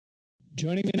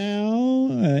Joining me now,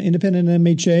 independent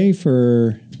MHA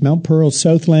for Mount Pearl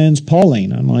Southlands,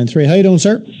 Pauline on line 3. How you doing,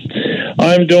 sir?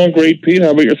 I'm doing great, Pete.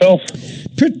 How about yourself?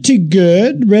 Pretty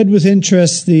good. Read with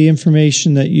interest the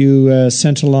information that you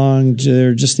sent along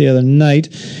just the other night.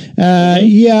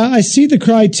 Yeah, I see the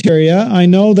criteria. I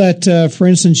know that, for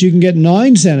instance, you can get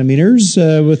 9 centimeters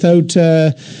without...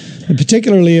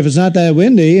 particularly if it's not that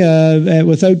windy,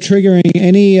 without triggering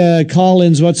any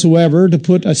call-ins whatsoever to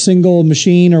put a single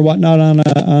machine or whatnot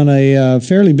on a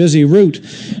fairly busy route.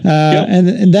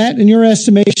 And that, in your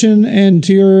estimation and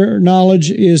to your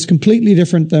knowledge, is completely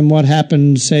different than what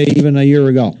happened, say, even a year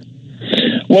ago.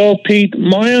 Well, Pete,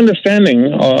 my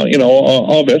understanding, of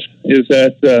it is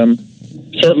that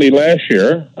certainly last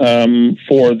year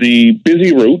for the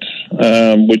busy routes,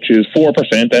 which is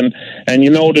 4%, and you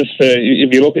notice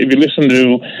if you listen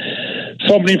to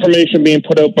some of the information being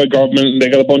put out by government, they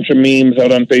got a bunch of memes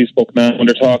out on Facebook now, and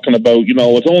they're talking about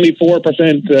it's only 4%,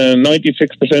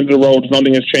 96% of the roads,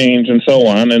 nothing has changed, and so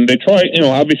on. And they try,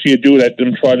 obviously you do that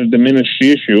and try to diminish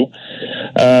the issue.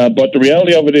 But the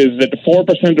reality of it is that the 4%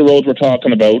 of the roads we're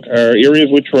talking about are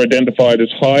areas which were identified as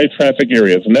high traffic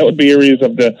areas, and that would be areas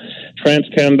of the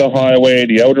Trans-Canada Highway,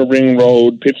 the Outer Ring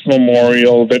Road, Pitts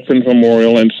Memorial, Veterans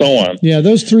Memorial, and so on. Yeah,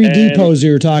 those 3 depots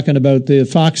you were talking about, the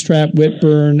Foxtrap,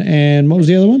 Whitburn, and what was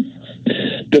the other one?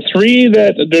 The 3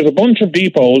 there's a bunch of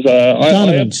depots. I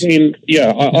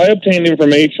obtained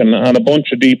information on a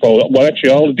bunch of depots. Well,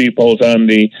 actually, all the depots on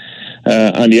the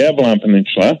Avalon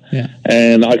Peninsula,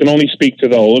 and I can only speak to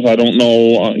those. I don't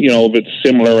know, if it's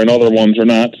similar in other ones or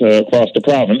not across the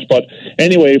province. But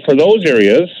anyway, for those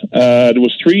areas, there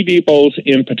was 3 depots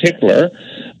in particular,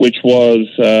 which was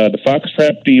the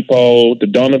Foxtrap Depot, the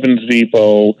Donovan's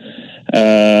Depot,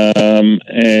 and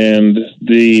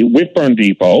the Whitburn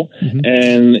Depot. Mm-hmm.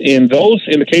 And in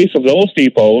the case of those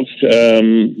depots,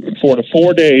 for the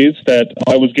 4 days that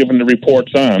I was given the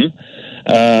reports on,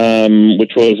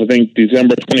 which was, I think,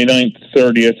 December 29th,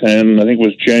 30th, and I think it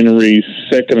was January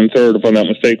 2nd and 3rd, if I'm not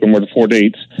mistaken, were the 4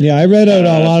 dates. Yeah, I read out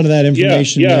a lot of that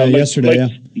information yesterday.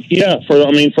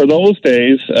 For those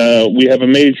days, we have a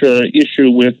major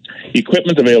issue with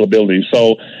equipment availability.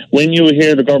 So when you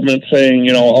hear the government saying,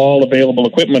 all available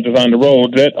equipment is on the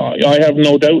road, that I have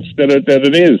no doubts that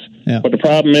it is. Yeah. But the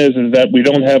problem is that we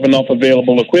don't have enough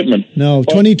available equipment. No,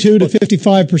 22 to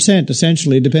 55%,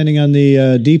 essentially, depending on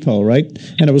the depot, right?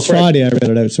 And it was Friday I read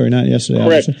it out. Sorry, not yesterday.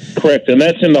 Correct. And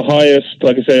that's in the highest,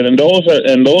 like I said, and those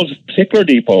particular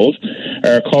depots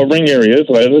are covering areas.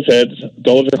 As I said,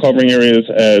 those are covering areas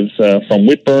as from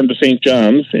Whitburn to St.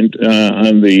 John's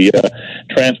on the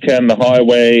Trans-Canada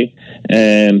Highway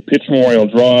and Pitts Memorial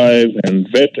Drive and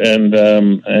the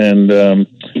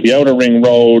Outer Ring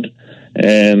Road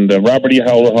and Robert E.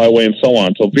 Howler Highway and so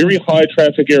on. So very high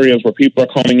traffic areas where people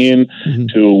are coming in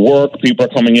to work, people are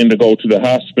coming in to go to the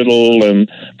hospital and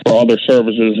for other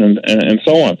services and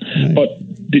so on. Right.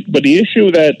 But the issue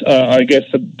that I guess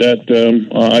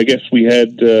we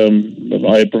had,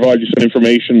 I had provided you some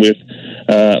information with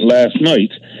last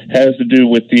night has to do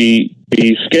with the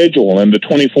schedule and the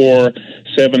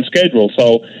 24/7 schedule.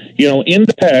 So, in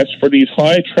the past for these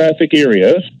high traffic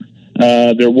areas,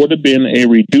 there would have been a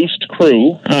reduced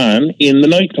crew on in the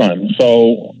nighttime.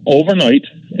 So overnight,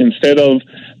 instead of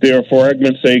there, for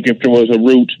argument's sake, if there was a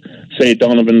route, say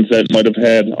Donovan's that might have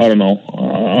had, I don't know,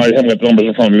 I haven't got the numbers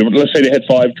in front of me, but let's say they had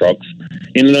 5 trucks.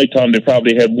 In the nighttime, they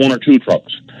probably had 1 or 2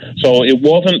 trucks. So it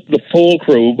wasn't the full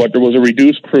crew, but there was a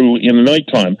reduced crew in the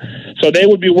nighttime. So they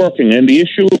would be working. And the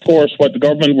issue, of course, what the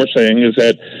government were saying is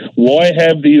that why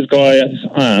have these guys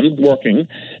on working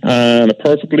on a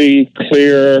perfectly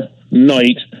clear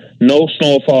night, no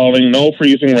snow falling, no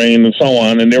freezing rain, and so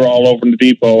on, and they're all over in the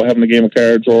depot having a game of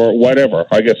cards or whatever.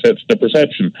 I guess that's the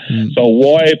perception. So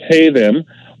why pay them?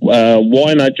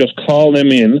 Why not just call them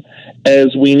in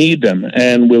as we need them?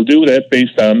 And we'll do that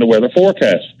based on the weather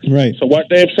forecast. Right. So what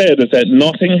they've said is that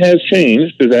nothing has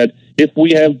changed, is that if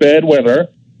we have bad weather,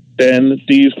 then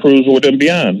these crews would then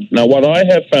be on. Now, what I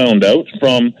have found out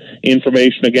from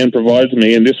information, again, provided to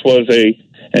me, and this was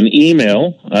an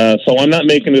email, so I'm not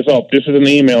making this up. This is an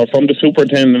email from the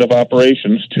superintendent of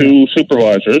operations to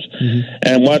supervisors,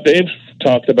 and what they've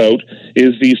talked about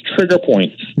is these trigger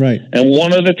points. Right. And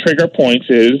one of the trigger points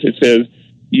is, it says,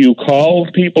 you call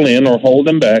people in or hold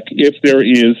them back if there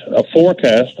is a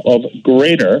forecast of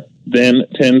greater than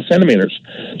 10 centimeters.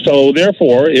 So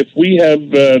therefore, if we have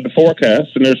the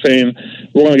forecast and they're saying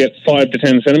we're going to get 5 to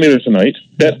 10 centimeters tonight,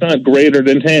 that's not greater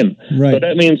than 10. Right. So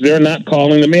that means they're not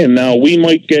calling them in. Now, we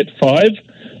might get 5,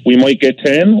 we might get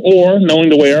 10, or knowing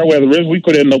the way our weather is, we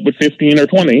could end up with 15 or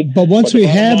 20. But once we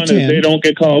have 10, they don't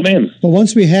get called in. But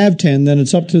once we have 10, then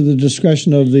it's up to the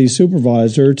discretion of the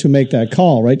supervisor to make that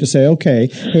call, right? To say, okay,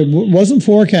 it wasn't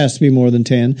forecast to be more than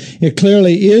 10. It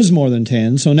clearly is more than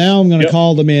 10. So now I'm going to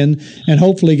call them in and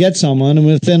hopefully get someone. And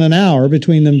within an hour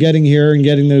between them getting here and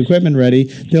getting the equipment ready,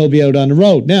 they'll be out on the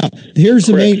road. Now, here's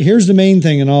the main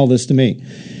thing in all this to me.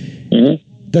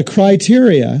 The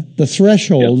criteria, the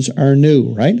thresholds are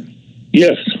new, right?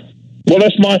 Yes. Well,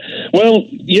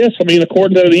 yes. I mean,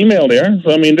 according to the email there.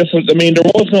 So, there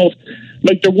was no,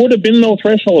 there would have been no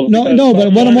threshold. No,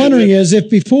 but what I'm wondering is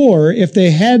if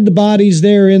they had the bodies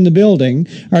there in the building,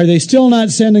 are they still not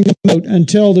sending them out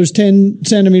until there's 10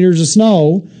 centimeters of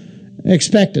snow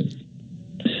expected?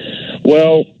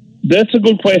 Well, that's a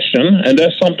good question, and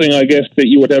that's something I guess that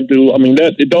you would have to.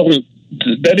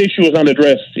 That issue is not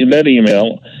addressed in that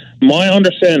email. My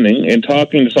understanding in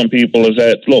talking to some people is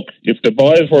that, look, if the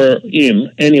boys were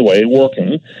in anyway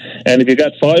working, and if you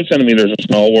got 5 centimeters of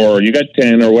snow or you got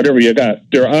 10 or whatever you got,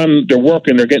 they're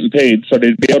working, they're getting paid, so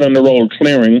they'd be out on the road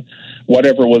clearing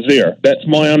whatever was there. That's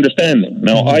my understanding.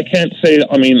 Now, I can't say,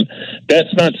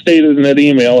 that's not stated in that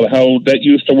email how that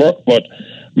used to work, but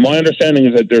my understanding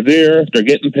is that they're there, they're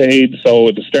getting paid, so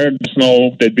at the start of the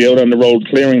snow, they'd be out on the road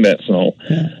clearing that snow.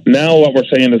 Yeah. Now what we're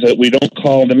saying is that we don't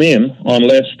call them in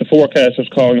unless the forecast is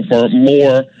calling for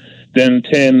more than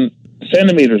 10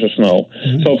 centimeters of snow.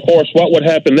 So, of course, what would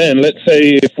happen then, let's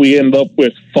say if we end up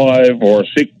with 5 or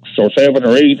 6 or 7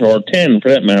 or 8 or 10,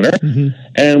 for that matter,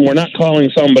 and we're not calling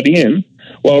somebody in,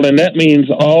 well, then that means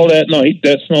all that night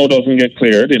that snow doesn't get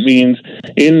cleared. It means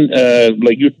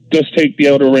you just take the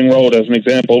Outer Ring Road as an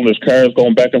example. There's cars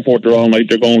going back and forth there all night.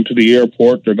 They're going to the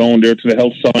airport. They're going there to the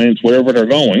health science, wherever they're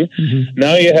going.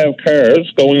 Now you have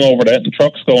cars going over that and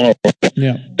trucks going over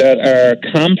it that are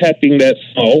compacting that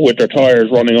snow with their tires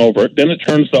running over it. Then it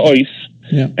turns to ice.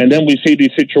 Yeah. And then we see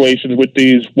these situations with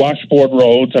these washboard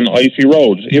roads and icy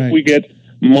roads. Right. If we get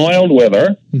mild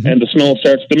weather and the snow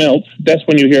starts to melt, that's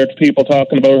when you hear people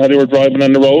talking about how they were driving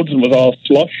on the roads and it was all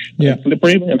slush, and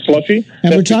slippery and slushy.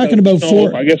 And that's we're talking about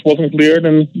snow, I guess, wasn't cleared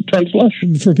and turned slush.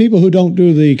 For people who don't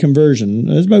do the conversion,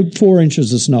 there's about 4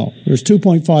 inches of snow. There's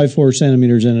 2.54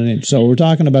 centimeters in an inch. So we're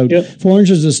talking about 4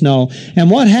 inches of snow. And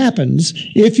what happens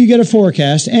if you get a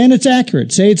forecast and it's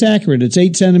accurate? Say it's accurate. It's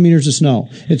 8 centimeters of snow.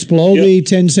 It's below the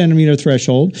 10 centimeter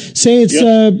threshold. Say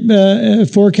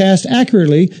it's forecast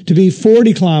accurately to be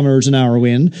 40 kilometers an hour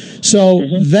wind. So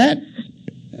that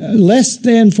less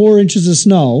than 4 inches of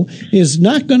snow is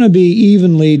not going to be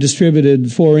evenly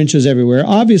distributed 4 inches everywhere.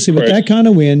 Obviously, with that kind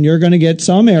of wind, you're going to get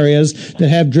some areas that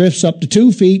have drifts up to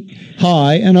 2 feet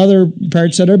high and other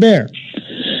parts that are bare.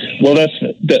 Well,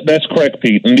 that's correct,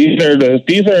 Pete. And these are,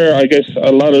 I guess,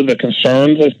 a lot of the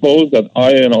concerns, I suppose, that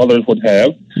I and others would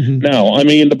have. Now,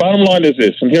 the bottom line is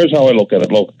this, and here's how I look at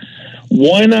it. Look,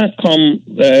 why not come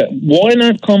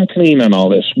clean on all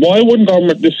this? Why wouldn't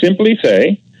government just simply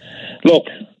say, look,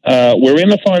 we're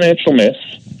in a financial mess.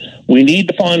 We need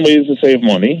to find ways to save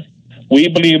money. We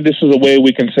believe this is a way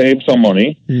we can save some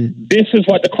money. This is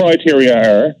what the criteria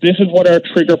are. This is what our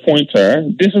trigger points are.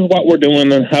 This is what we're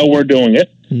doing and how we're doing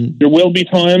it. There will be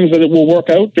times that it will work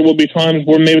out. There will be times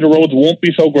where maybe the roads won't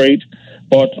be so great.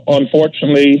 But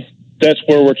unfortunately, that's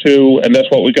where we're to, and that's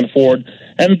what we can afford,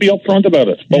 and be upfront about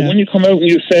it. But when you come out and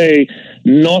you say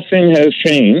nothing has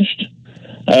changed,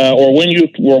 or when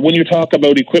you talk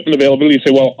about equipment availability, you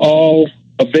say, well, all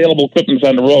available equipment's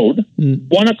on the road.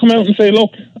 Why not come out and say,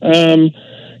 look,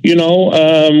 we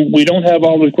don't have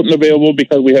all the equipment available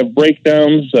because we have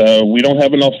breakdowns, we don't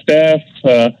have enough staff,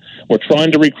 we're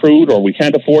trying to recruit, or we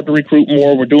can't afford to recruit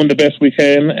more, we're doing the best we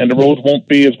can, and the roads won't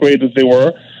be as great as they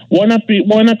were. Why not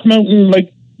come out and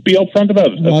be upfront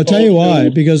about it? Well, I'll tell you why,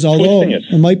 because although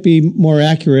it might be more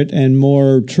accurate and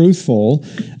more truthful,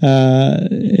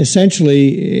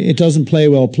 essentially it doesn't play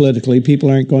well politically. People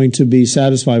aren't going to be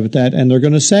satisfied with that, and they're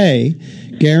going to say,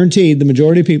 guaranteed, the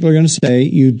majority of people are going to say,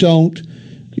 you don't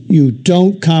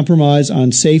compromise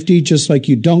on safety, just like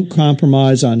you don't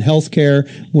compromise on health care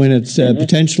when it's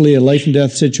potentially a life and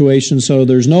death situation. So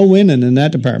there's no winning in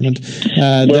that department.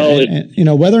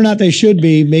 Whether or not they should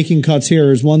be making cuts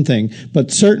here is one thing, but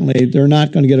certainly they're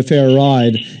not going to get a fair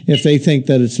ride if they think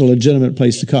that it's a legitimate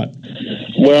place to cut.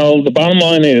 Well, the bottom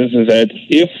line is that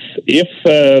if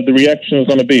the reaction is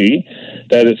going to be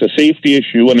that it's a safety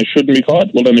issue and it shouldn't be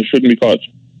cut, well, then it shouldn't be cut.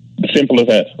 Simple as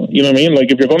that. You know what I mean?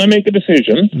 If you're going to make a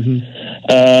decision, and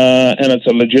it's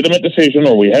a legitimate decision,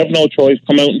 or we have no choice,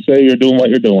 come out and say you're doing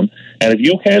what you're doing. And if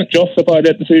you can't justify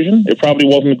that decision, it probably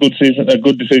wasn't a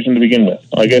good decision to begin with.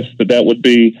 I guess that would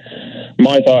be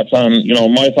my thoughts on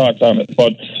it.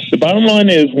 But the bottom line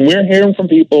is, when we're hearing from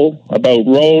people about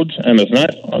roads, and it's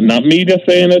not media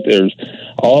saying it, there's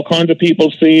all kinds of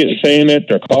people saying it.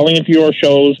 They're calling into your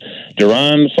shows. They're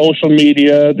on social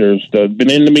media. They've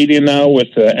been in the media now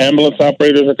with ambulance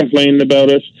operators are complaining about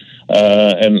it,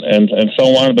 and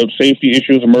so on, about safety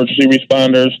issues, emergency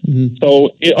responders. Mm-hmm.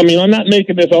 So, I mean, I'm not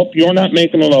making this up. You're not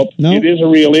making it up. No. It is a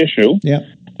real issue. Yeah.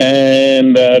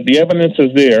 And the evidence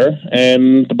is there.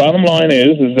 And the bottom line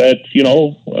is that,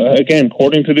 again,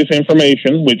 according to this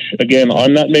information, which, again,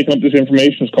 I'm not making up this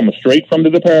information, it's coming straight from the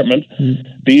department.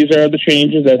 Mm. These are the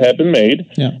changes that have been made.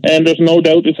 Yeah. And there's no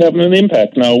doubt it's having an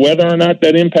impact. Now, whether or not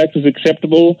that impact is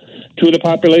acceptable to the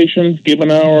population,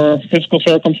 given our fiscal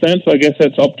circumstance, I guess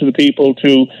that's up to the people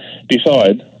to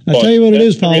decide. I'll tell you what it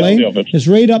is, Pauline. It's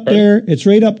right up there. It's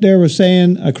right up there with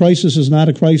saying a crisis is not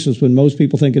a crisis when most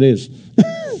people think it is.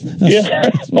 Yeah.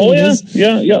 Oh, yeah.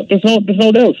 Yeah. There's no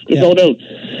doubt. There's no doubt.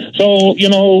 So,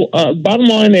 bottom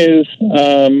line is,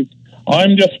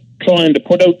 I'm just trying to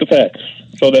put out the facts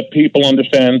so that people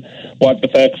understand what the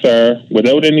facts are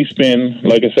without any spin,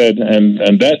 like I said,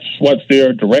 and that's what's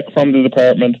there direct from the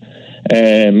department.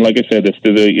 And like I said, if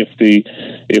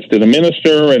the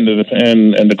minister and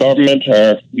the government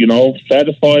are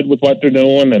satisfied with what they're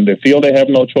doing and they feel they have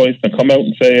no choice, then come out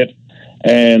and say it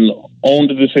and own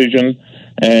the decision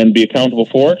and be accountable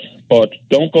for it. But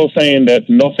don't go saying that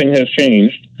nothing has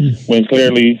changed when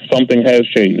clearly something has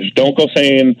changed. Don't go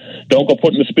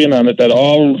putting a spin on it that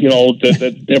all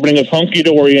that everything is hunky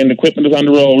dory and equipment is on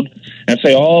the road, and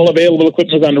say all available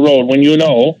equipment is on the road when you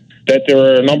know that there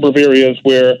are a number of areas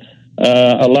where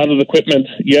a lot of the equipment,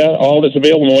 all that's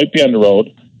available might be on the road,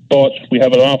 but we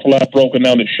have an awful lot broken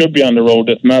down that should be on the road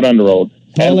that's not on the road.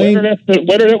 Pauline? And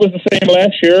whether that was the same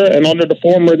last year and under the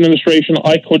former administration,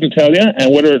 I couldn't tell you.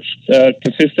 And whether it's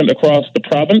consistent across the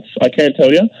province, I can't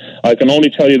tell you. I can only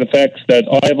tell you the facts that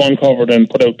I've uncovered and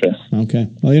put out there. Okay.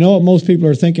 Well, you know what most people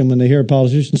are thinking when they hear a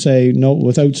politician say no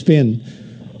without spin?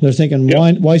 They're thinking,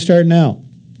 why start now?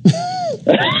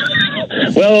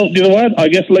 Well, you know what? I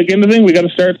guess like anything, we got to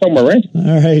start somewhere, right?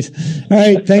 All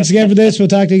right. Thanks again for this. We'll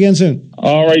talk to you again soon.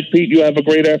 All right, Pete. You have a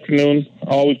great afternoon.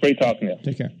 Always great talking to you.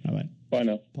 Take care. Bye-bye. Bye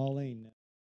now. Pauline.